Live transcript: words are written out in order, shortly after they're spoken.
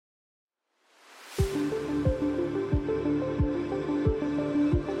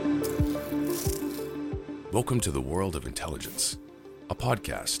Welcome to the World of Intelligence, a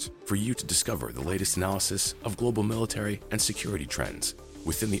podcast for you to discover the latest analysis of global military and security trends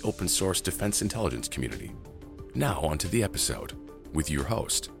within the open source defense intelligence community. Now on to the episode with your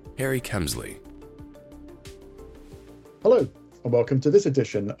host, Harry Kemsley. Hello, and welcome to this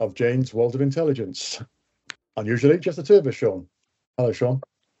edition of Jane's World of Intelligence. Unusually, just the two of us, Sean. Hello, Sean.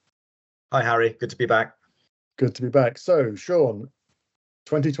 Hi, Harry. Good to be back. Good to be back. So, Sean,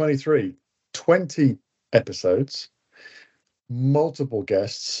 2023, 20 episodes, multiple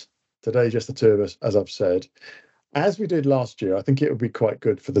guests. Today, just the two of us, as I've said. As we did last year, I think it would be quite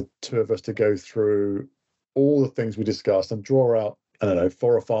good for the two of us to go through all the things we discussed and draw out, 4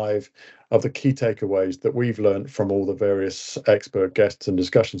 or 5 of the key takeaways that we've learned from all the various expert guests and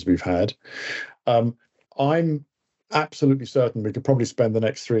discussions we've had. I'm absolutely certain we could probably spend the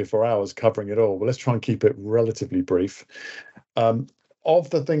next 3 or 4 hours covering it all, but let's try and keep it relatively brief.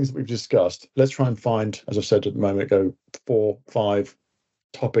 Of the things that we've discussed, let's try and find, as I said a moment ago, 4, 5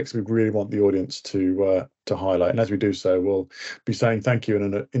 topics we really want the audience to highlight. And as we do so, we'll be saying thank you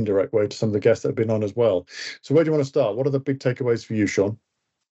in an indirect way to some of the guests that have been on as well. So where do you want to start? What are the big takeaways for you, Sean?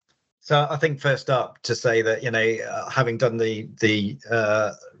 So I think first up to say that, having done the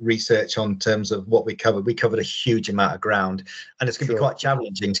research on terms of what we covered a huge amount of ground, and it's going to be quite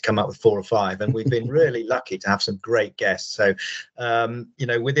challenging to come up with 4 or 5. And we've been really lucky to have some great guests. So,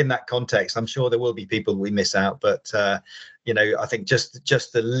 within that context, I'm sure there will be people we miss out, but I think just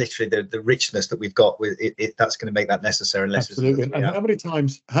the richness that we've got with it that's going to make that necessary. Absolutely. And how many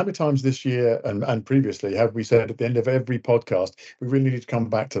times this year and previously have we said at the end of every podcast we really need to come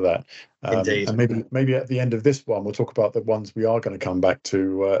back to that? Indeed. And maybe at the end of this one we'll talk about the ones we are going to come back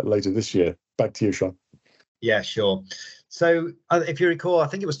to later this year. Back to you, Sean. Yeah, sure. So if you recall, I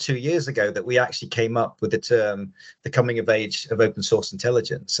think it was 2 years ago that we actually came up with the term, the coming of age of open source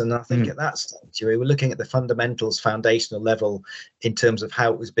intelligence. And I think at that stage, we were looking at the fundamentals, foundational level in terms of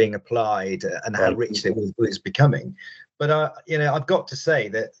how it was being applied and how rich it was becoming. But, I've got to say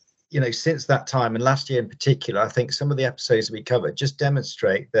that, since that time, and last year in particular, I think some of the episodes that we covered just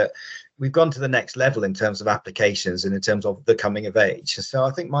demonstrate that we've gone to the next level in terms of applications and in terms of the coming of age. So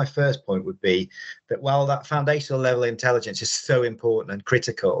I think my first point would be that while that foundational level intelligence is so important and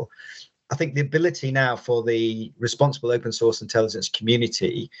critical, I think the ability now for the responsible open source intelligence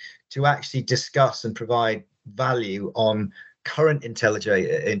community to actually discuss and provide value on current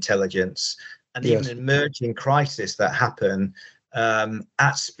intelligence and even emerging crises that happen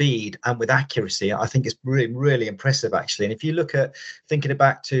at speed and with accuracy, I think it's really, really impressive, actually. And if you look at thinking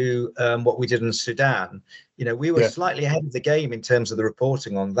back to what we did in Sudan, we were slightly ahead of the game in terms of the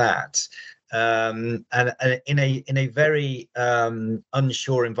reporting on that. And in a very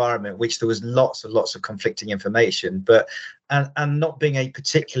unsure environment, which there was lots of conflicting information, but and not being a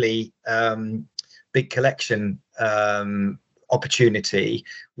particularly big collection opportunity,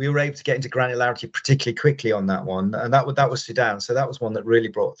 we were able to get into granularity particularly quickly on that one, and that was Sudan. So that was one that really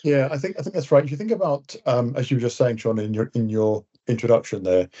brought through. Yeah, I think that's right. If you think about, as you were just saying, Sean, in your introduction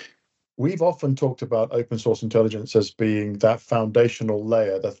there, we've often talked about open source intelligence as being that foundational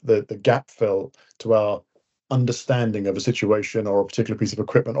layer, the gap fill to our understanding of a situation or a particular piece of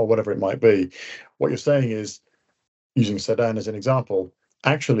equipment or whatever it might be. What you're saying is, using Sudan as an example,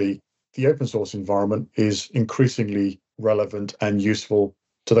 actually the open source environment is increasingly relevant and useful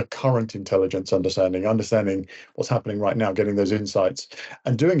to the current intelligence understanding what's happening right now, getting those insights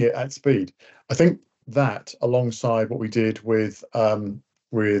and doing it at speed. I think that, alongside what we did with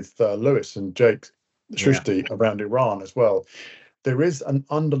Lewis and Jake Shushti around Iran as well, there is an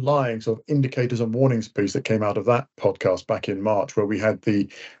underlying sort of indicators and warnings piece that came out of that podcast back in March, where we had the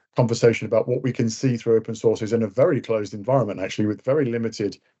conversation about what we can see through open sources in a very closed environment, actually, with very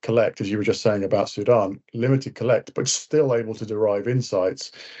limited collect, as you were just saying about Sudan, limited collect, but still able to derive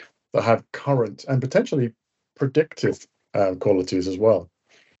insights that have current and potentially predictive qualities as well.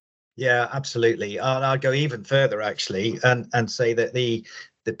 Yeah, absolutely. And I'd go even further, actually, and say that the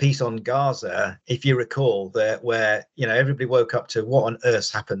piece on Gaza, if you recall, that where everybody woke up to what on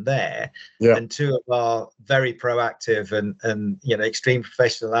earth happened there, and 2 of our very proactive and extreme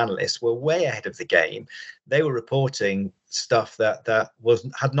professional analysts were way ahead of the game. They were reporting stuff that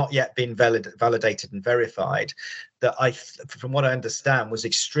had not yet been validated and verified, that from what I understand, was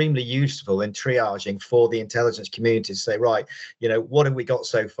extremely useful in triaging for the intelligence community to say, right, what have we got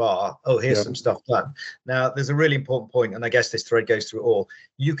so far? Oh, here's some stuff done. Now, there's a really important point, and I guess this thread goes through all.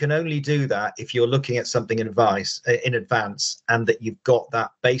 You can only do that if you're looking at something in advance, and that you've got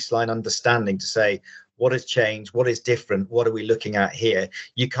that baseline understanding to say, what has changed, what is different, what are we looking at here.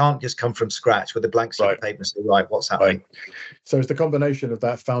 You can't just come from scratch with a blank sheet of paper and say, right, what's happening? Right. So it's the combination of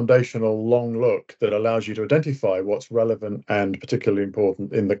that foundational long look that allows you to identify what's relevant and particularly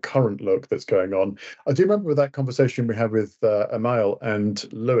important in the current look that's going on. I do remember that conversation we had with Amal and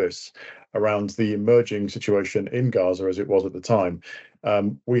Lewis around the emerging situation in Gaza as it was at the time.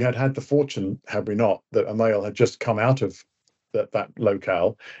 We had the fortune, had we not, that Amal had just come out of that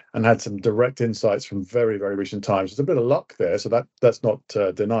locale and had some direct insights from very, very recent times. There's a bit of luck there, so that's not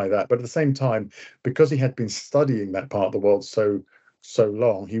deny that. But at the same time, because he had been studying that part of the world so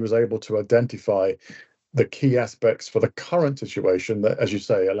long, he was able to identify the key aspects for the current situation that, as you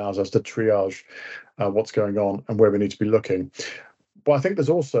say, allows us to triage what's going on and where we need to be looking. But I think there's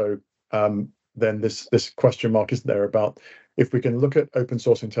also then this question mark, isn't there, about if we can look at open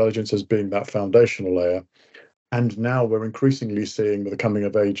source intelligence as being that foundational layer. And now we're increasingly seeing with the coming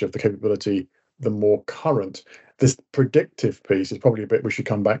of age of the capability, the more current. This predictive piece is probably a bit we should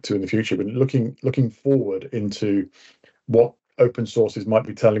come back to in the future, but looking forward into what open sources might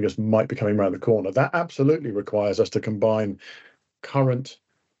be telling us might be coming around the corner. That absolutely requires us to combine current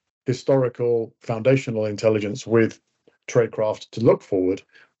historical foundational intelligence with tradecraft to look forward.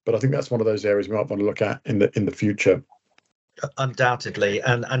 But I think that's one of those areas we might want to look at in the future. Undoubtedly,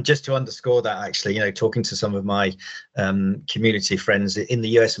 and just to underscore that, actually, talking to some of my community friends in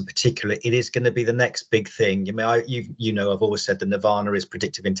the US in particular, it is going to be the next big thing. I've always said the nirvana is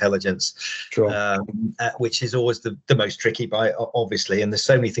predictive intelligence, sure. Which is always the most tricky, by obviously, and there's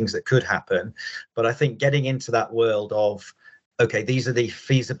so many things that could happen. But I think getting into that world of, okay, these are the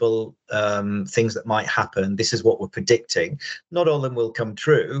feasible things that might happen. This is what we're predicting. Not all of them will come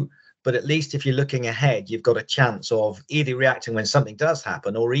true. But at least if you're looking ahead, you've got a chance of either reacting when something does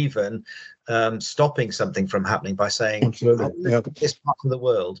happen or even stopping something from happening by saying, this part of the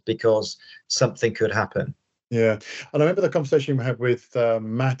world, because something could happen. Yeah. And I remember the conversation we had with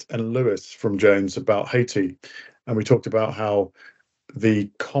Matt and Lewis from Jones about Haiti. And we talked about how the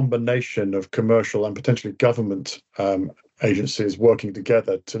combination of commercial and potentially government agencies working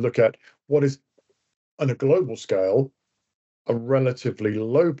together to look at what is, on a global scale, a relatively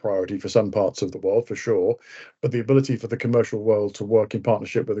low priority for some parts of the world, for sure, but the ability for the commercial world to work in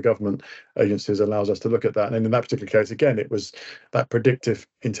partnership with the government agencies allows us to look at that. And in that particular case, again, it was that predictive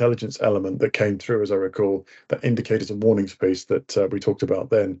intelligence element that came through, as I recall, that indicators and warnings piece that we talked about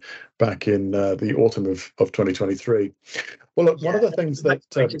then back in the autumn of 2023. Well, look, one of the things that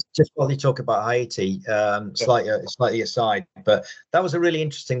just while you talk about Haiti, slightly aside, but that was a really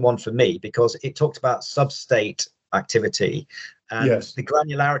interesting one for me because it talked about sub-state activity, and the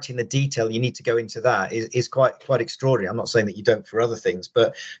granularity and the detail you need to go into that is quite extraordinary. I'm not saying that you don't for other things,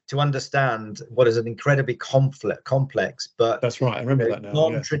 but to understand what is an incredibly complex, but that's right, I remember that now,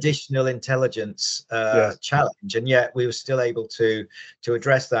 non-traditional intelligence challenge, and yet we were still able to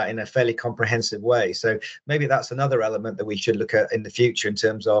address that in a fairly comprehensive way. So maybe that's another element that we should look at in the future in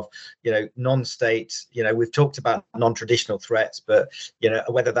terms of non-state. We've talked about non-traditional threats, but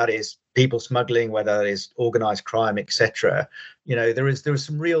whether that is people smuggling, whether that is organized crime, etc. There is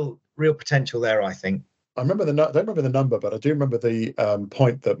some real potential there, I think. I don't remember the number, but I do remember the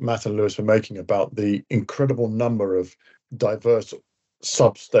point that Matt and Lewis were making about the incredible number of diverse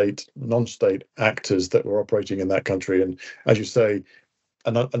sub-state, non-state actors that were operating in that country. And as you say,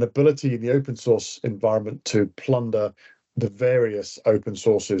 an ability in the open source environment to plunder the various open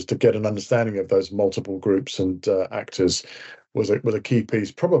sources to get an understanding of those multiple groups and actors was a key piece,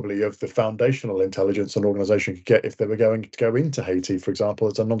 probably, of the foundational intelligence an organization could get if they were going to go into Haiti, for example,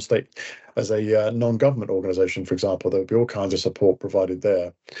 as a non-government organization, for example. There would be all kinds of support provided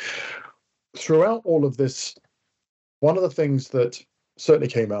there. Throughout all of this, one of the things that certainly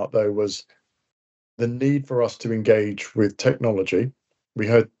came out, though, was the need for us to engage with technology. We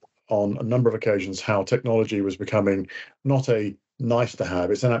heard on a number of occasions how technology was becoming not a nice to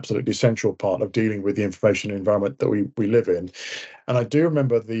have, it's an absolutely essential part of dealing with the information environment that we live in. And I do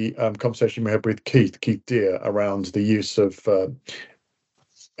remember the conversation we had with Keith Deere around the use of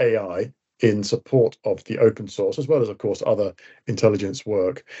AI in support of the open source, as well as, of course, other intelligence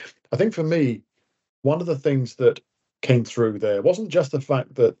work. I think for me, one of the things that came through there wasn't just the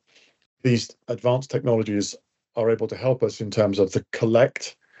fact that these advanced technologies are able to help us in terms of the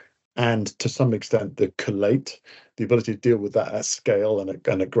collect and, to some extent, the collate, the ability to deal with that at scale and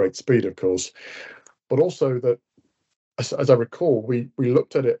at great speed, of course, but also that, as I recall, we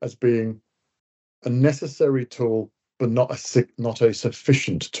looked at it as being a necessary tool, but not a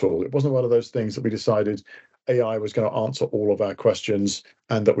sufficient tool. It wasn't one of those things that we decided AI was going to answer all of our questions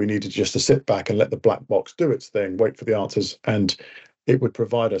and that we needed just to sit back and let the black box do its thing, wait for the answers, and it would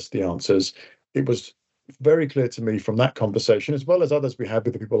provide us the answers. It was very clear to me from that conversation, as well as others we had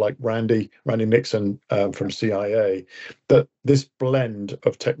with the people like Randy Nixon from CIA, that this blend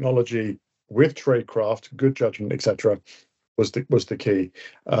of technology with tradecraft, good judgment, etc., was the key.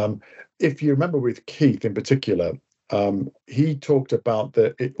 If you remember with Keith in particular, he talked about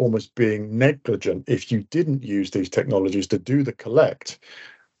it almost being negligent if you didn't use these technologies to do the collect,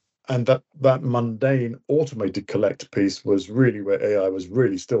 and that mundane automated collect piece was really where AI was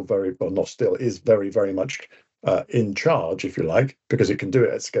really still very, well, not still, is very, very much in charge, if you like, because it can do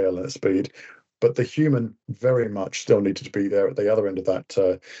it at scale and at speed. But the human very much still needed to be there at the other end of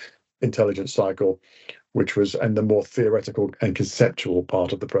that intelligence cycle, which was, and the more theoretical and conceptual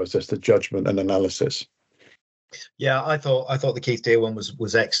part of the process, the judgment and analysis. Yeah, I thought the Keith Deere one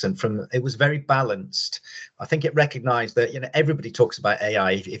was excellent. It was very balanced. I think it recognised that everybody talks about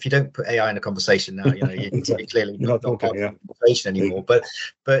AI. If you don't put AI in a conversation now, you're exactly. clearly you're not talking, part of the conversation anymore. But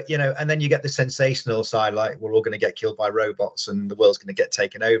and then you get the sensational side, like we're all going to get killed by robots and the world's going to get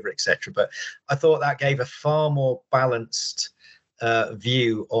taken over, etc. But I thought that gave a far more balanced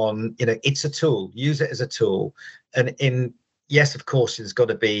view on it's a tool. Use it as a tool, and yes, of course, you've got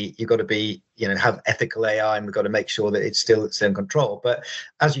to be, have ethical AI, and we've got to make sure that it's still in control. But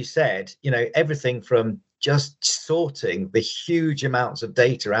as you said, everything from just sorting the huge amounts of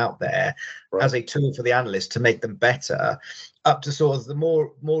data out there as a tool for the analysts to make them better, up to sort of the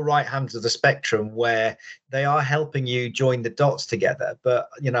more right hands of the spectrum where they are helping you join the dots together. But,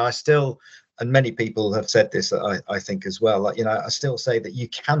 I still, and many people have said this, I think as well, I still say that you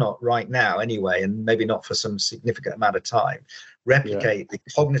cannot right now anyway, and maybe not for some significant amount of time, replicate the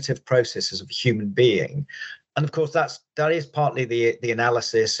cognitive processes of a human being. And of course, that is partly the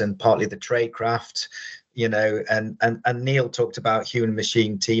analysis and partly the tradecraft, and Neil talked about human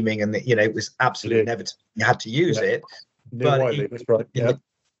machine teaming, and it was absolutely inevitable. You had to use it. Neil Wiley, that's right.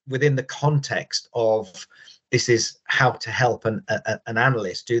 Within the context of this is how to help an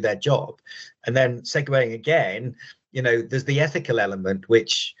analyst do their job. And then segueing again, there's the ethical element,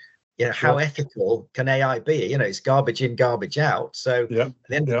 which, how ethical can AI be? It's garbage in, garbage out. So at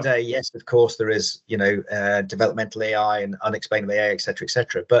the end of the day, yes, of course, there is, developmental AI and unexplainable AI, et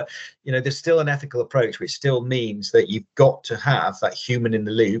cetera. But, there's still an ethical approach, which still means that you've got to have that human in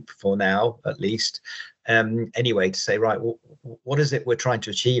the loop for now, at least. Anyway, to say, right, what is it we're trying to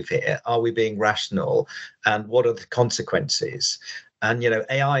achieve here? Are we being rational? And what are the consequences? And,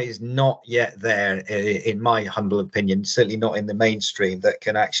 AI is not yet there, in my humble opinion, certainly not in the mainstream, that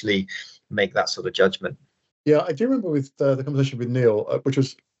can actually make that sort of judgment. Yeah, I do remember with the conversation with Neil, which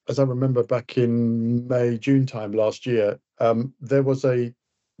was, as I remember, back in May, June time last year, there was a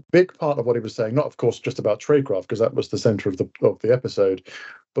big part of what he was saying, not of course just about tradecraft, because that was the center of the episode,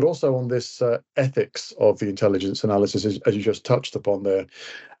 but also on this ethics of the intelligence analysis, as you just touched upon there,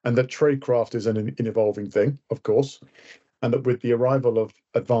 and that tradecraft is an evolving thing, of course, and that with the arrival of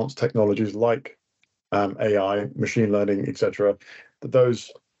advanced technologies like AI, machine learning, etc., that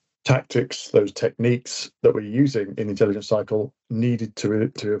those tactics, those techniques that we're using in the intelligence cycle needed to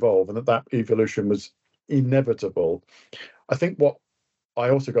evolve, and that evolution was inevitable. I think what I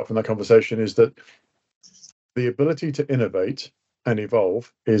also got from that conversation is that the ability to innovate and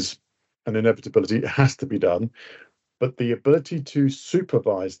evolve is an inevitability. It has to be done. But the ability to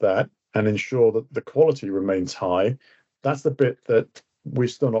supervise that and ensure that the quality remains high, that's the bit that we're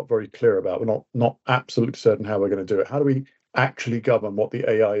still not very clear about. We're not absolutely certain how we're going to do it. How do we actually govern what the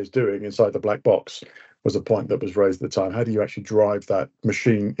AI is doing inside the black box, was a point that was raised at the time. How do you actually drive that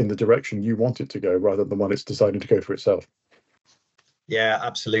machine in the direction you want it to go rather than when it's deciding to go for itself? Yeah,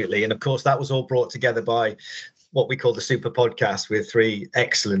 absolutely. And of course, that was all brought together by what we call the Super Podcast with three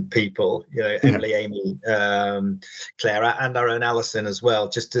excellent people, Emily, Amy, Claire, and our own Alison as well,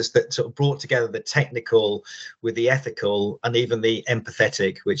 just as that sort of brought together the technical with the ethical and even the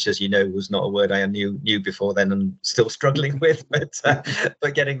empathetic, which, as you know, was not a word I knew before then and still struggling with,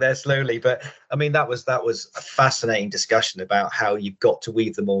 but getting there slowly. But I mean, that was a fascinating discussion about how you've got to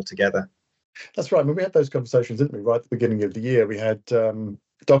weave them all together. That's right. I mean, we had those conversations, didn't we? Right at the beginning of the year, we had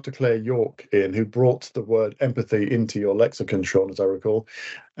Dr. Claire York in, who brought the word empathy into your lexicon, Sean, as I recall.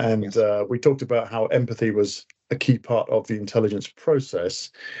 And we talked about how empathy was a key part of the intelligence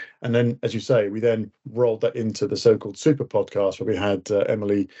process. And then, as you say, we then rolled that into the so-called Super Podcast, where we had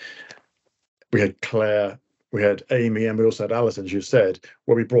Emily, we had Claire, we had Amy, and we also had Alison, as you said,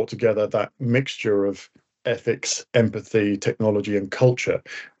 where we brought together that mixture of ethics, empathy, technology, and culture,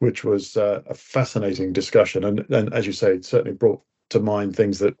 which was a fascinating discussion. And as you say, it certainly brought to mind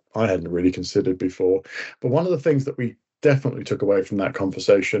things that I hadn't really considered before. But one of the things that we definitely took away from that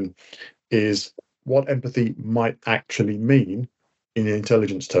conversation is what empathy might actually mean in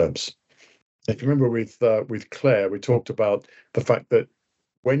intelligence terms. If you remember with Claire, we talked about the fact that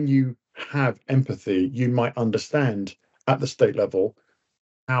when you have empathy, you might understand at the state level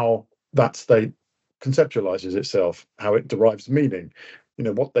how that state conceptualizes itself, how it derives meaning,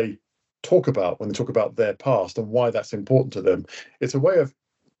 what they talk about when they talk about their past and why that's important to them. It's a way of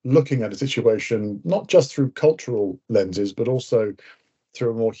looking at a situation, not just through cultural lenses, but also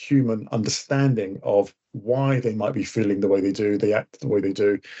through a more human understanding of why they might be feeling the way they do, they act the way they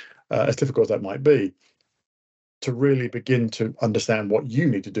do, as difficult as that might be, to really begin to understand what you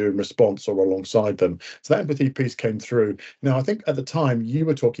need to do in response or alongside them. So that empathy piece came through. Now, I think at the time you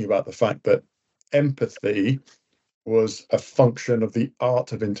were talking about the fact that empathy was a function of the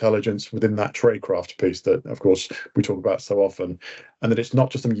art of intelligence within that tradecraft piece that, of course, we talk about so often, and that it's not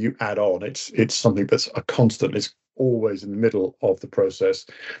just something you add on. It's something that's a constant. It's always in the middle of the process.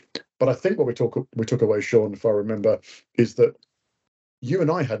 But I think what we took away, Sean, if I remember, is that you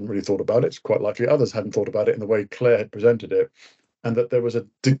and I hadn't really thought about it. It's quite likely others hadn't thought about it in the way Claire had presented it, and that there was a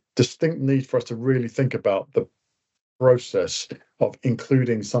distinct need for us to really think about the process of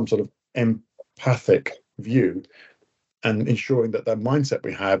including some sort of empathic view and ensuring that mindset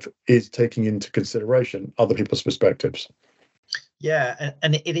we have is taking into consideration other people's perspectives. Yeah,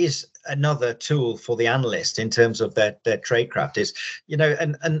 and it is another tool for the analyst in terms of their tradecraft is,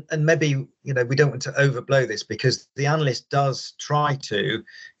 and maybe, we don't want to overblow this because the analyst does try to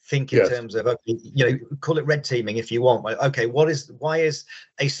think in terms of, call it red teaming if you want. Okay, why is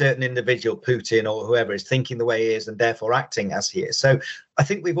a certain individual, Putin or whoever, is thinking the way he is and therefore acting as he is? So I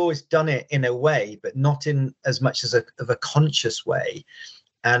think we've always done it in a way, but not in as much as of a conscious way.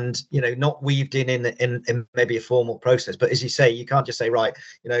 And not weaved in maybe a formal process, but as you say, you can't just say, right,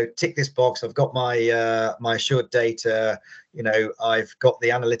 tick this box, I've got my my assured data, I've got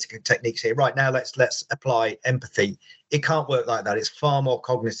the analytical techniques here, right, now let's apply empathy. It can't work like that. It's far more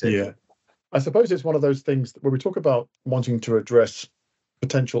cognitive. Yeah, I suppose it's one of those things where we talk about wanting to address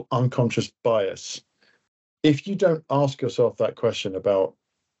potential unconscious bias. If you don't ask yourself that question about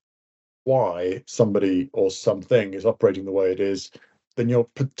why somebody or something is operating the way it is, then you're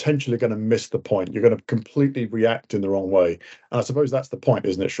potentially going to miss the point. You're going to completely react in the wrong way. And I suppose that's the point,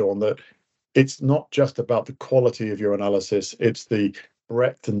 isn't it, Sean? That it's not just about the quality of your analysis, it's the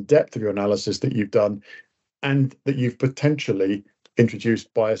breadth and depth of your analysis that you've done, and that you've potentially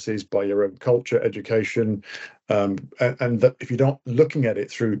introduced biases by your own culture, education, and that if you're not looking at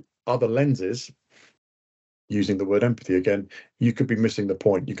it through other lenses, using the word empathy again, you could be missing the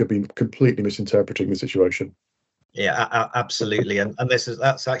point. You could be completely misinterpreting the situation. Yeah, absolutely. And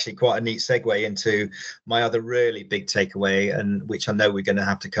that's actually quite a neat segue into my other really big takeaway, and which I know we're going to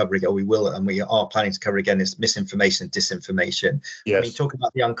have to cover again, or we will, and we are planning to cover again, is misinformation and disinformation. Yes. I mean, talking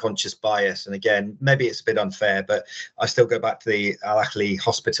about the unconscious bias, and again, maybe it's a bit unfair, but I still go back to the Al Ahly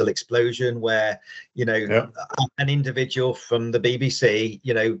hospital explosion where, an individual from the BBC,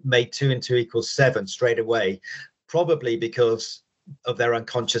 made 2 and 2 = 7 straight away, probably because of their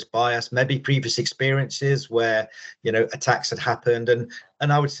unconscious bias, maybe previous experiences where attacks had happened, and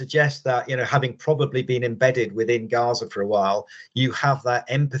I would suggest that having probably been embedded within Gaza for a while, you have that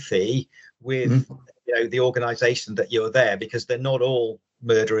empathy with the organization that you're there, because they're not all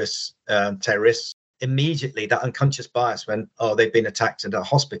murderous terrorists. Immediately that unconscious bias went, oh, they've been attacked at a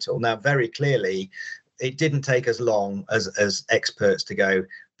hospital. Now very clearly it didn't take as long as experts to go,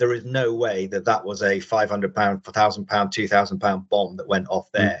 there is no way that was a £500, £1,000, £2,000 bomb that went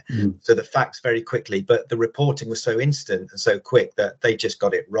off there. So the facts very quickly, but the reporting was so instant and so quick that they just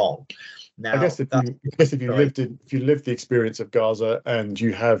got it wrong. Now, I guess if you lived the experience of Gaza and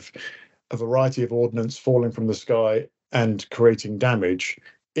you have a variety of ordnance falling from the sky and creating damage,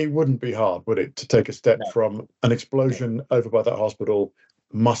 it wouldn't be hard, would it, to take a step from an explosion over by that hospital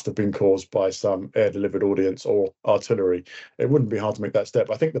must have been caused by some air-delivered audience or artillery. It wouldn't be hard to make that step.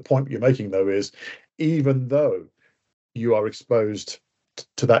 I think the point you're making, though, is even though you are exposed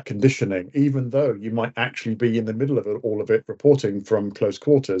to that conditioning, even though you might actually be in the middle of all of it, reporting from close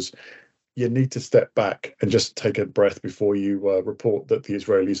quarters, you need to step back and just take a breath before you report that the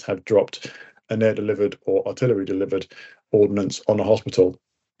Israelis have dropped an air-delivered or artillery-delivered ordnance on a hospital,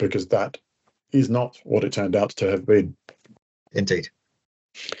 because that is not what it turned out to have been. Indeed.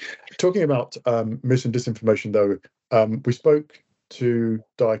 Talking about mis and disinformation, though, we spoke to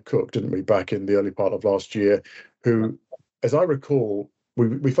Di Cook, didn't we, back in the early part of last year, who, as I recall,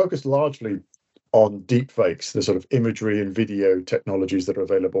 we focused largely on deepfakes, the sort of imagery and video technologies that are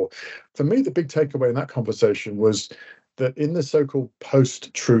available. For me, the big takeaway in that conversation was that in the so-called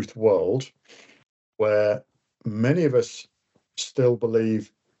post-truth world, where many of us still believe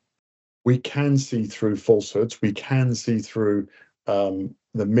we can see through falsehoods, we can see through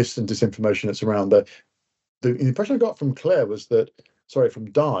the mis and disinformation that's around. The impression I got from Claire was that, sorry,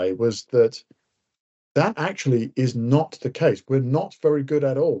 from Di, was that actually is not the case. We're not very good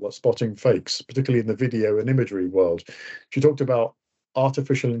at all at spotting fakes, particularly in the video and imagery world. She talked about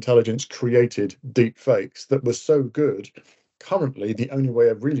artificial intelligence created deep fakes that were so good. Currently, the only way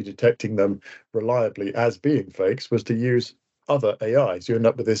of really detecting them reliably as being fakes was to use other AI. So you end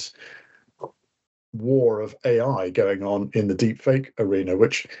up with this war of AI going on in the deep fake arena,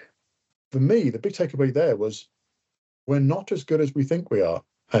 which for me, the big takeaway there was we're not as good as we think we are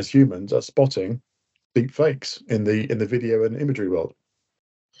as humans at spotting deep fakes in the video and imagery world.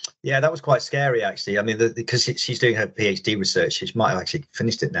 Yeah, that was quite scary, actually. I mean, because she's doing her PhD research, she might have actually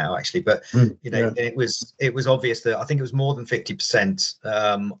finished it now, actually. But it was obvious that I think it was more than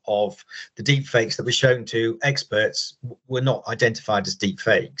 50% of the deep fakes that were shown to experts were not identified as deep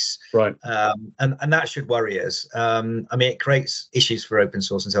fakes. Right. And that should worry us. I mean, it creates issues for open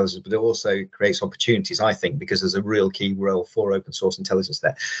source intelligence, but it also creates opportunities, I think, because there's a real key role for open source intelligence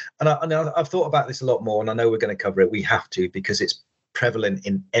there. And I've thought about this a lot more, and I know we're going to cover it. We have to, because it's prevalent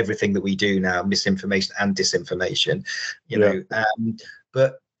in everything that we do now, misinformation and disinformation, know.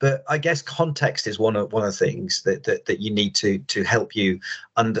 But I guess context is one of the things that you need to help you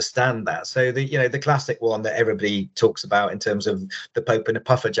understand that. So the classic one that everybody talks about in terms of the Pope in a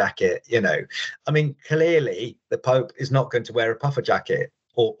puffer jacket. I mean, clearly the Pope is not going to wear a puffer jacket.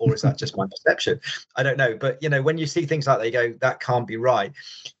 Or is that just my perception? I don't know. But when you see things like that, you go, that can't be right.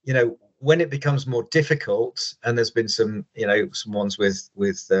 When it becomes more difficult, and there's been some ones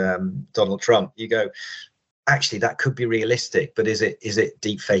with Donald Trump, you go, actually that could be realistic, but is it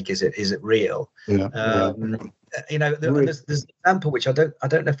deep fake? Is it real? There's an example which I don't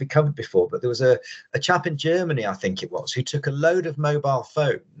know if we covered before, but there was a chap in Germany, I think it was, who took a load of mobile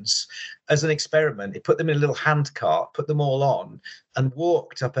phones as an experiment. He put them in a little hand cart, put them all on, and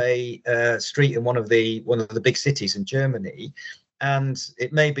walked up a street in one of the big cities in Germany. And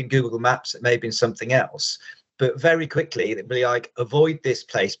it may have been Google Maps, it may have been something else, but very quickly it'd be like, avoid this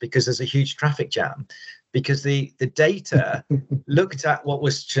place because there's a huge traffic jam, because the data looked at what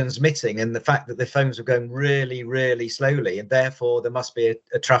was transmitting and the fact that the phones were going really, really slowly, and therefore there must be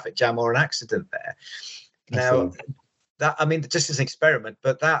a traffic jam or an accident there. Now, that, I mean, just as an experiment,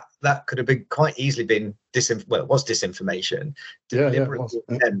 but that could have been quite easily been it was disinformation, deliberate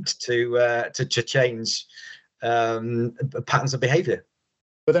attempt to change patterns of behavior.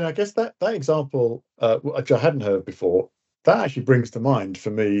 But then I guess that example, which I hadn't heard before, that actually brings to mind for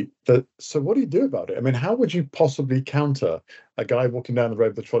me that, so what do you do about it? I mean, how would you possibly counter a guy walking down the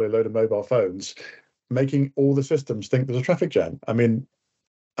road with a trolley load of mobile phones, making all the systems think there's a traffic jam? I mean,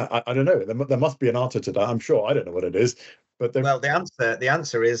 I don't know. There must be an answer to that. I'm sure. I don't know what it is. But well, the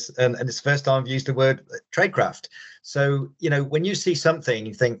answer is, and it's the first time I've used the word tradecraft. So, when you see something,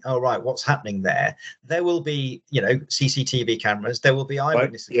 you think, oh, right, what's happening there? There will be, CCTV cameras. There will be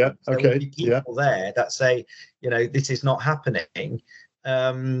eyewitnesses. Right. Yeah. There will be people there that say, this is not happening.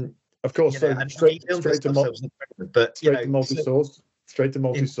 Of course. So straight to multi-source. Straight to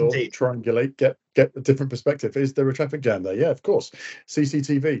multi-source, triangulate, get a different perspective. Is there a traffic jam there? Yeah, of course.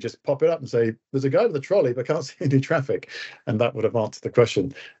 CCTV, just pop it up and say, there's a guy with a trolley, but can't see any traffic. And that would have answered the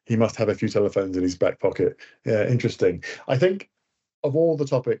question. He must have a few telephones in his back pocket. Yeah, interesting. I think of all the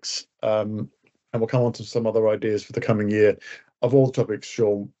topics, and we'll come on to some other ideas for the coming year, of all the topics,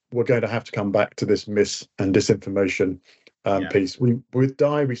 Sean, we're going to have to come back to this mis and disinformation piece. With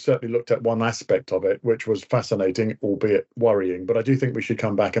Di, we certainly looked at one aspect of it, which was fascinating, albeit worrying. But I do think we should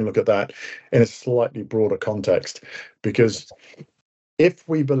come back and look at that in a slightly broader context, because if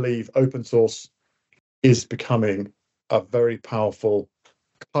we believe open source is becoming a very powerful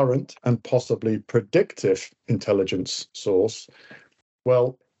current and possibly predictive intelligence source,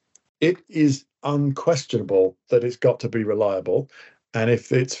 well, it is unquestionable that it's got to be reliable. And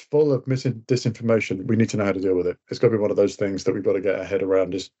if it's full of disinformation, we need to know how to deal with it. It's got to be one of those things that we've got to get our head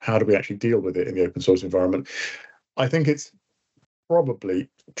around, is how do we actually deal with it in the open source environment? I think it's probably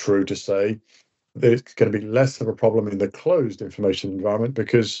true to say that it's going to be less of a problem in the closed information environment,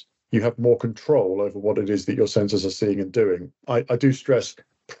 because you have more control over what it is that your sensors are seeing and doing. I do stress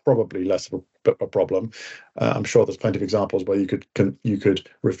probably less of a problem. I'm sure there's plenty of examples where you could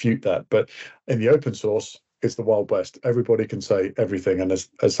refute that. But in the open source, it's the Wild West. Everybody can say everything. And as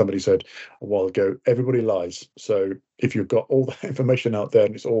somebody said a while ago, everybody lies. So if you've got all the information out there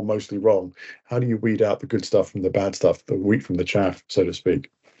and it's all mostly wrong, how do you weed out the good stuff from the bad stuff, the wheat from the chaff, so to speak?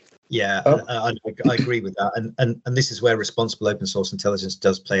 Yeah, I agree with that. And this is where responsible open source intelligence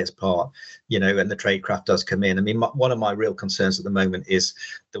does play its part, and the tradecraft does come in. I mean, one of my real concerns at the moment is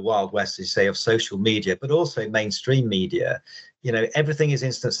the Wild West, as you say, of social media, but also mainstream media. everything is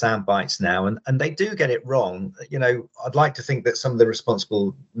instant sound bites now, and they do get it wrong. I'd like to think that some of the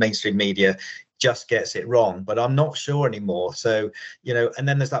responsible mainstream media just gets it wrong, but I'm not sure anymore. So, and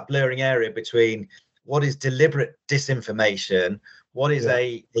then there's that blurring area between what is deliberate disinformation, what is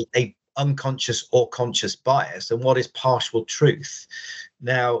a unconscious or conscious bias, and what is partial truth.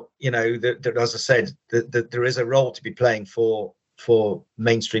 Now, as I said, there is a role to be playing for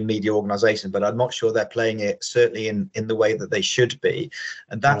mainstream media organizations, but I'm not sure they're playing it certainly in the way that they should be.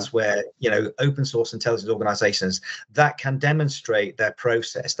 And that's where, open source intelligence organizations that can demonstrate their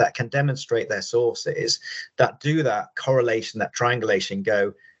process, that can demonstrate their sources, that do that correlation, that triangulation,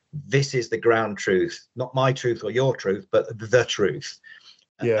 go, this is the ground truth, not my truth or your truth, but the truth.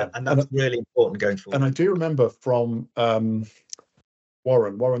 And that's really important going forward. And I do remember from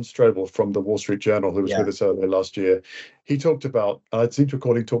Warren Strobel from the Wall Street Journal, who was with us earlier last year, he talked about, I seem to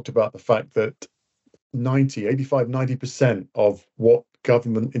recall he talked about the fact that 90% of what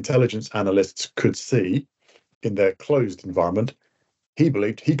government intelligence analysts could see in their closed environment, he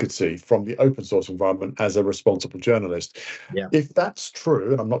believed he could see from the open source environment as a responsible journalist. Yeah. If that's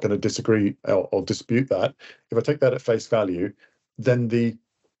true, and I'm not going to disagree or dispute that, if I take that at face value, then the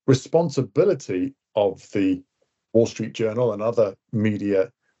responsibility of the Wall Street Journal and other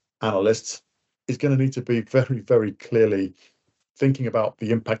media analysts is going to need to be very, very clearly thinking about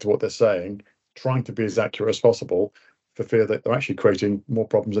the impact of what they're saying, trying to be as accurate as possible, for fear that they're actually creating more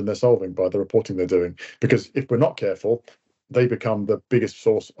problems than they're solving by the reporting they're doing. Because if we're not careful, they become the biggest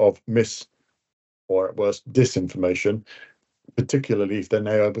source of or at worst, disinformation, particularly if they're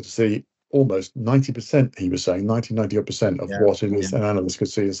now able to see almost 90%, he was saying, 90% of what an analyst could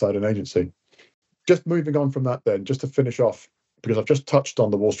see inside an agency. Just moving on from that then, just to finish off, because I've just touched on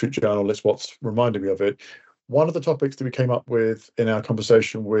the Wall Street Journal, it's what's reminding me of it. One of the topics that we came up with in our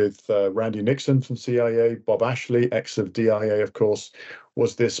conversation with Randy Nixon from CIA, Bob Ashley, ex of DIA, of course,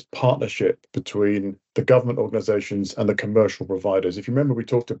 was this partnership between the government organizations and the commercial providers. If you remember, we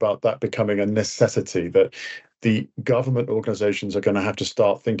talked about that becoming a necessity, that the government organizations are going to have to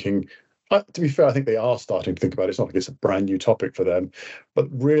start thinking. To be fair, I think they are starting to think about it. It's not like it's a brand new topic for them, but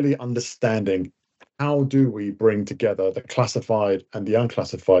really understanding how do we bring together the classified and the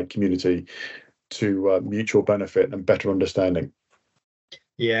unclassified community to mutual benefit and better understanding.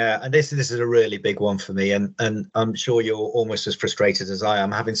 Yeah, and this is a really big one for me, and I'm sure you're almost as frustrated as I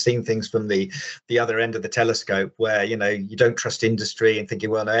am, having seen things from the other end of the telescope, where you don't trust industry and thinking,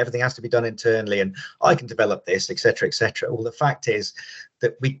 well, no, everything has to be done internally, and I can develop this, etc., etc. Well, the fact is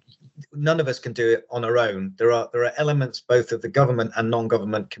that none of us can do it on our own. There are elements both of the government and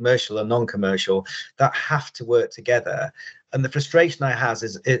non-government, commercial and non-commercial, that have to work together. And the frustration I have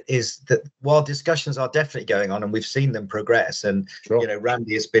is that while discussions are definitely going on and we've seen them progress, and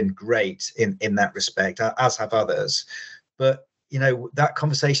Randy has been great in that respect, as have others, but that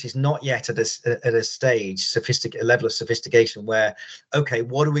conversation is not yet at a stage, a level of sophistication where, okay,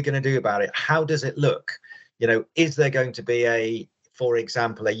 what are we going to do about it? How does it look? Is there going to be for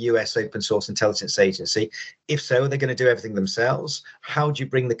example, a US open source intelligence agency? If so, are they going to do everything themselves? How do you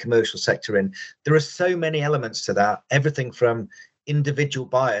bring the commercial sector in? There are so many elements to that, everything from individual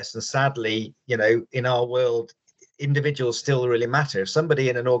bias. And sadly, in our world, individuals still really matter. If somebody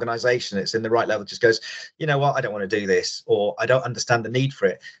in an organization that's in the right level just goes, you know what, I don't want to do this, or I don't understand the need for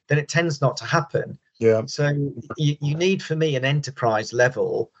it, then it tends not to happen. Yeah. So you need, for me, an enterprise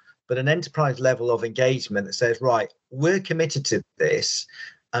level, but an enterprise level of engagement that says, right, we're committed to this.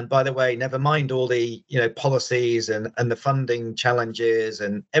 And by the way, never mind all the policies and the funding challenges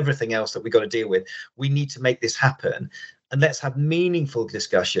and everything else that we've got to deal with. We need to make this happen. And let's have meaningful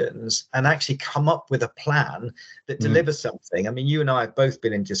discussions and actually come up with a plan that delivers something. I mean, you and I have both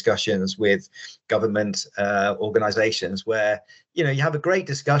been in discussions with government organizations where, you have a great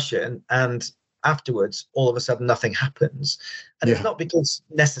discussion and afterwards, all of a sudden, nothing happens. And it's not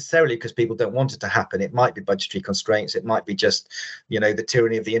necessarily because people don't want it to happen. It might be budgetary constraints. It might be just, the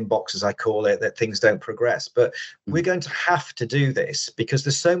tyranny of the inbox, as I call it, that things don't progress. But we're going to have to do this because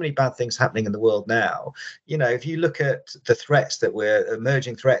there's so many bad things happening in the world now. If you look at the threats that we're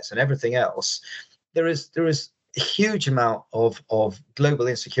emerging threats and everything else, there is a huge amount of global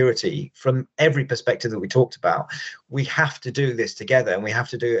insecurity from every perspective that we talked about. We have to do this together, and we have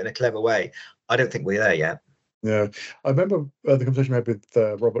to do it in a clever way. I don't think we're there yet. Yeah, I remember the conversation we had with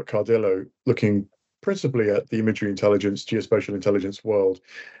Robert Cardillo, looking principally at the imagery intelligence, geospatial intelligence world.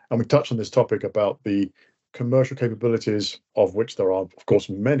 And we touched on this topic about the commercial capabilities, of which there are, of course,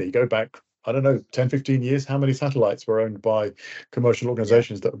 many. Go back, I don't know, 10, 15 years, how many satellites were owned by commercial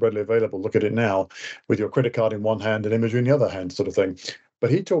organizations that are readily available? Look at it now, with your credit card in one hand and imagery in the other hand, sort of thing.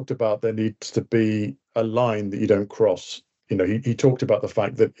 But he talked about there needs to be a line that you don't cross he talked about the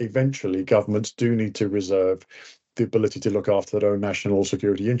fact that eventually governments do need to reserve the ability to look after their own national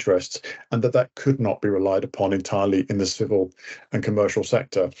security interests, and that could not be relied upon entirely in the civil and commercial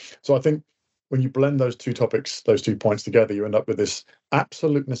sector. So I think when you blend those two topics, those 2 points together, you end up with this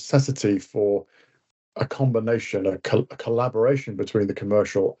absolute necessity for a combination, a collaboration between the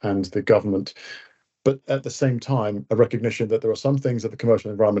commercial and the government, but at the same time, a recognition that there are some things that the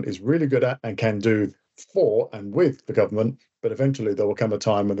commercial environment is really good at and can do for and with the government, but eventually there will come a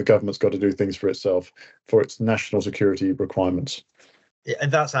time when the government's got to do things for itself, for its national security requirements. Yeah,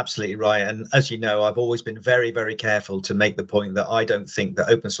 and that's absolutely right. And as you know, I've always been very, very careful to make the point that I don't think that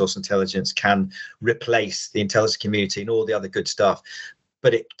open source intelligence can replace the intelligence community and all the other good stuff,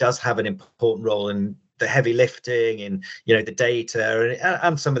 but it does have an important role in the heavy lifting, in the data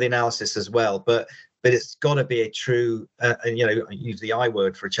and some of the analysis as well. But it's got to be a true, I use the I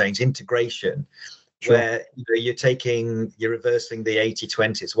word for a change, integration. Sure. Where you're reversing the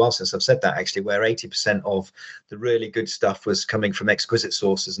 80-20. It's a while since I've said that, actually, where 80% of the really good stuff was coming from exquisite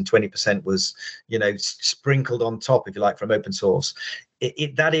sources and 20% was, sprinkled on top, if you like, from open source.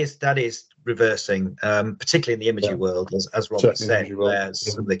 That is reversing, particularly in the imaging world, as Robert said, where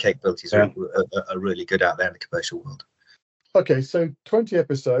some of the capabilities are really good out there in the commercial world. Okay, so 20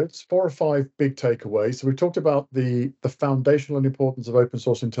 episodes, 4 or 5 big takeaways. So we've talked about the foundational importance of open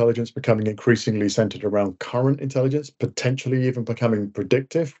source intelligence becoming increasingly centered around current intelligence, potentially even becoming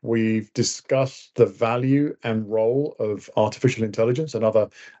predictive. We've discussed the value and role of artificial intelligence and other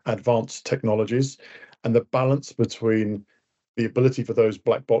advanced technologies, and the balance between the ability for those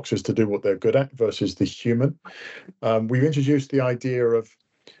black boxes to do what they're good at versus the human. We've introduced the idea of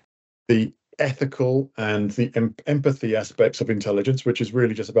the ethical and the empathy aspects of intelligence, which is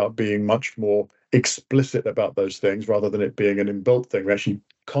really just about being much more explicit about those things rather than it being an inbuilt thing. We actually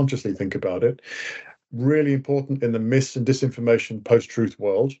consciously think about it. Really important in the mis and disinformation post-truth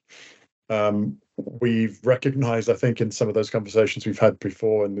world. We've recognized, I think, in some of those conversations we've had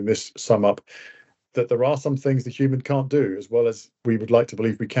before, and in this sum up, that there are some things the human can't do as well as we would like to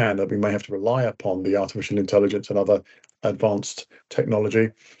believe we can, that we may have to rely upon the artificial intelligence and other advanced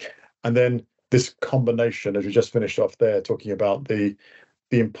technology. And then this combination, as we just finished off there, talking about the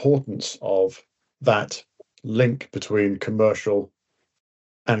importance of that link between commercial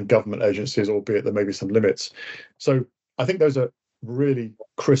and government agencies, albeit there may be some limits. So I think those are really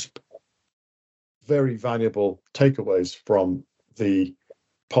crisp, very valuable takeaways from the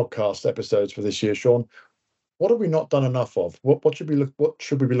podcast episodes for this year. Sean, what have we not done enough of? What should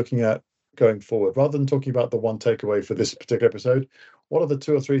we be looking at going forward, rather than talking about the one takeaway for this particular episode? What are the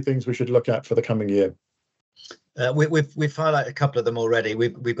 2 or 3 things we should look at for the coming year? We've highlighted a couple of them already.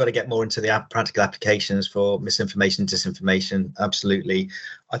 We've got to get more into the practical applications for misinformation, disinformation. Absolutely.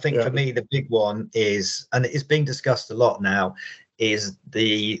 I think for me, the big one is, and it's being discussed a lot now, is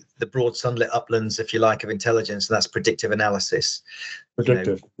the broad sunlit uplands, if you like, of intelligence, and that's predictive analysis.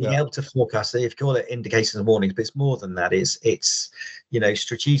 Predictive, being able to forecast, if you call it indications and warnings, but it's more than that. It's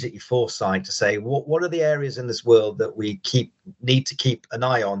strategic foresight to say what are the areas in this world that we need to keep an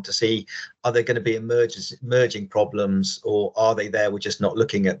eye on to see, are there going to be emerging problems, or are they there, we're just not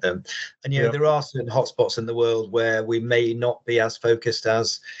looking at them? And there are certain hotspots in the world where we may not be as focused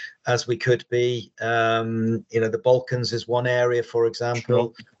as we could be. The Balkans is one area, for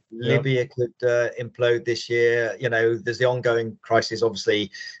example. Sure. Libya could implode this year. There's the ongoing crisis, obviously,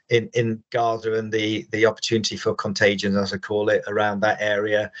 in Gaza, and the opportunity for contagion, as I call it, around that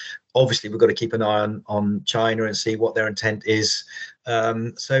area. Obviously, we've got to keep an eye on China and see what their intent is.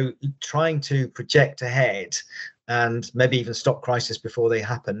 So trying to project ahead and maybe even stop crisis before they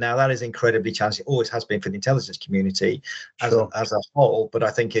happen. Now, that is incredibly challenging. It always has been for the intelligence community as a whole, but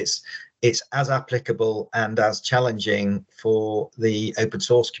I think it's as applicable and as challenging for the open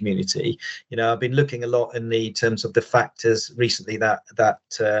source community. I've been looking a lot in the terms of the factors recently that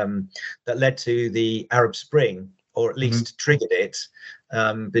led to the Arab Spring, or at least triggered it.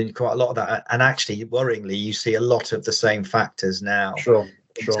 Been quite a lot of that, and actually, worryingly, you see a lot of the same factors now.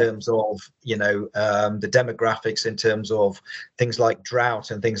 In terms of the demographics, in terms of things like drought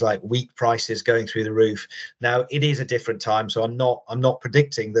and things like wheat prices going through the roof. Now, it is a different time, so I'm not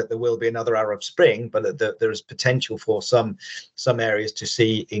predicting that there will be another Arab Spring, but that there is potential for some areas to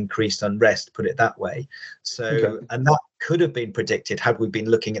see increased unrest, put it that way. So and that could have been predicted had we been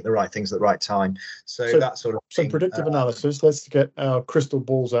looking at the right things at the right time. So that sort of some predictive analysis. Let's get our crystal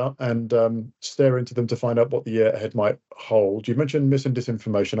balls out and stare into them to find out what the year ahead might hold. You mentioned mis and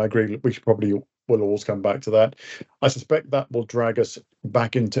disinformation. I agree. We should probably will always come back to that. I suspect that will drag us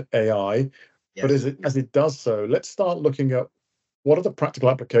back into AI. Yes. But as it does so, let's start looking at what are the practical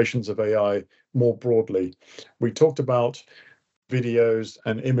applications of AI more broadly? We talked about videos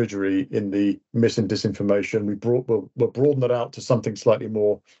and imagery in the mis and disinformation. We'll broaden it out to something slightly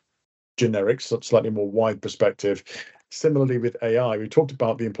more generic, slightly more wide perspective. Similarly with AI, we talked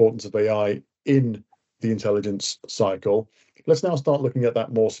about the importance of AI in the intelligence cycle. Let's now start looking at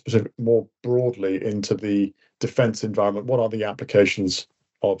that more specific, more broadly into the defense environment. What are the applications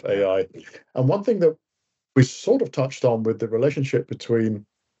of AI? And one thing that we sort of touched on with the relationship between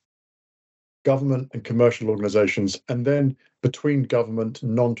government and commercial organizations, and then between government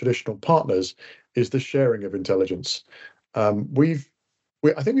and non-traditional partners, is the sharing of intelligence. I think we've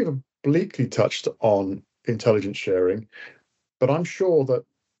obliquely touched on intelligence sharing, but I'm sure that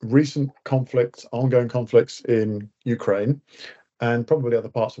recent conflicts, ongoing conflicts in Ukraine and probably other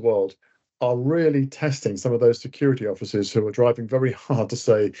parts of the world, are really testing some of those security officers who are driving very hard to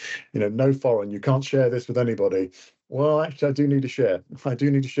say, no foreign, you can't share this with anybody. Well, actually, I do need to share. I do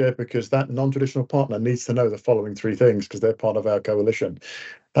need to share because that non-traditional partner needs to know the following three things because they're part of our coalition.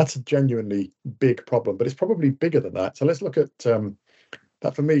 That's a genuinely big problem, but it's probably bigger than that. So let's look at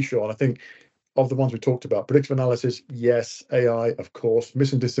that for me, Sean. I think of the ones we talked about, predictive analysis, yes, AI, of course,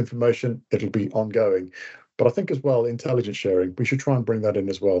 mis and disinformation, it'll be ongoing. But I think as well, intelligence sharing, we should try and bring that in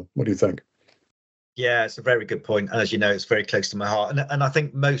as well. What do you think? Yeah, it's a very good point. And as you know, it's very close to my heart. And I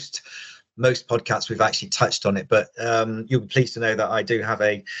think most podcasts we've actually touched on it, but you'll be pleased to know that I do have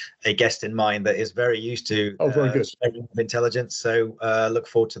a guest in mind that is very used to very good. sharing of intelligence. So look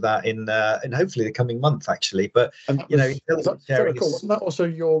forward to that in hopefully the coming month, actually. But wasn't that also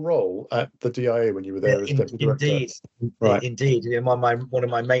your role at the DIA when you were there as deputy director? Indeed. One of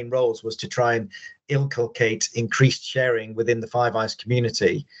my main roles was to try and inculcate increased sharing within the Five Eyes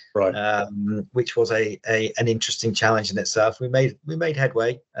community, right? Which was an interesting challenge in itself. We made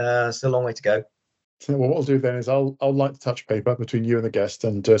headway. Still a long way to go. Well, what I'll do then is I'll light the touch paper between you and the guest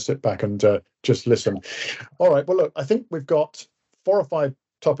and sit back and just listen. All right. Well, look, I think we've got 4 or 5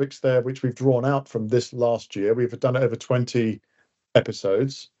 topics there which we've drawn out from this last year. We've done over 20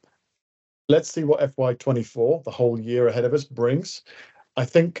 episodes. Let's see what FY24, the whole year ahead of us, brings. I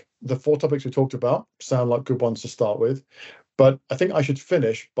think the 4 topics we talked about sound like good ones to start with, but I think I should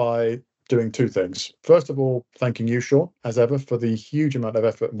finish by doing 2 things. First of all, thanking you, Sean, as ever, for the huge amount of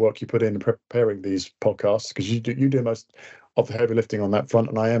effort and work you put in preparing these podcasts, because you do most of the heavy lifting on that front,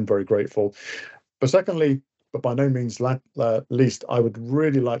 and I am very grateful. But secondly, but by no means least, I would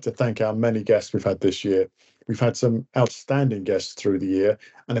really like to thank our many guests we've had this year. We've had some outstanding guests through the year,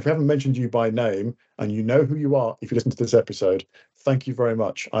 and if we haven't mentioned you by name, and you know who you are if you listen to this episode, thank you very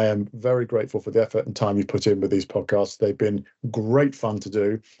much. I am very grateful for the effort and time you put in with these podcasts. They've been great fun to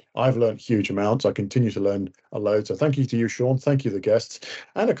do. I've learned huge amounts. I continue to learn a load. So thank you to you, Sean. Thank you to the guests.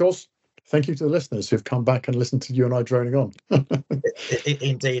 And of course, thank you to the listeners who've come back and listened to you and I droning on.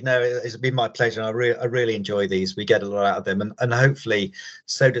 Indeed. No, it's been my pleasure. I really enjoy these. We get a lot out of them, and hopefully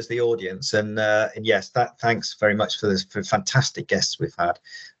so does the audience. And yes, thanks very much for fantastic guests we've had.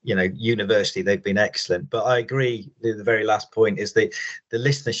 Universally, they've been excellent. But I agree, the very last point is the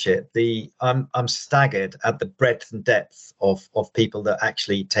listenership. I'm staggered at the breadth and depth of people that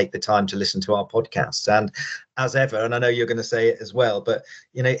actually take the time to listen to our podcasts. And as ever, and I know you're going to say it as well, but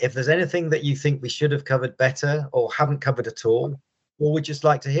if there's anything that you think we should have covered better or haven't covered at all, or would just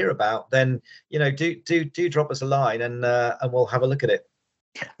like to hear about, then do drop us a line and we'll have a look at it.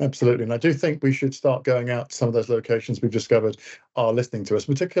 Absolutely. And I do think we should start going out to some of those locations we've discovered are listening to us,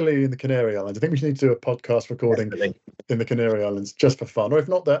 particularly in the Canary Islands. I think we should need to do a podcast recording in the Canary Islands just for fun, or if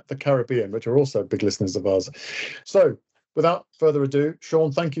not that, the Caribbean, which are also big listeners of ours. So without further ado,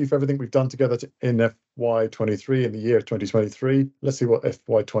 Sean, thank you for everything we've done together in FY23 in the year of 2023. Let's see what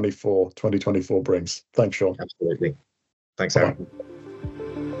FY24 2024 brings. Thanks, Sean. Absolutely. Thanks, Aaron.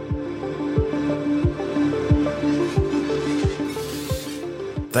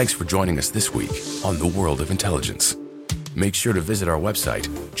 Thanks for joining us this week on The World of Intelligence. Make sure to visit our website,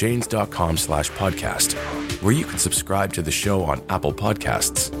 janes.com/podcast, where you can subscribe to the show on Apple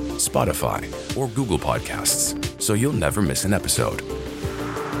Podcasts, Spotify, or Google Podcasts, so you'll never miss an episode.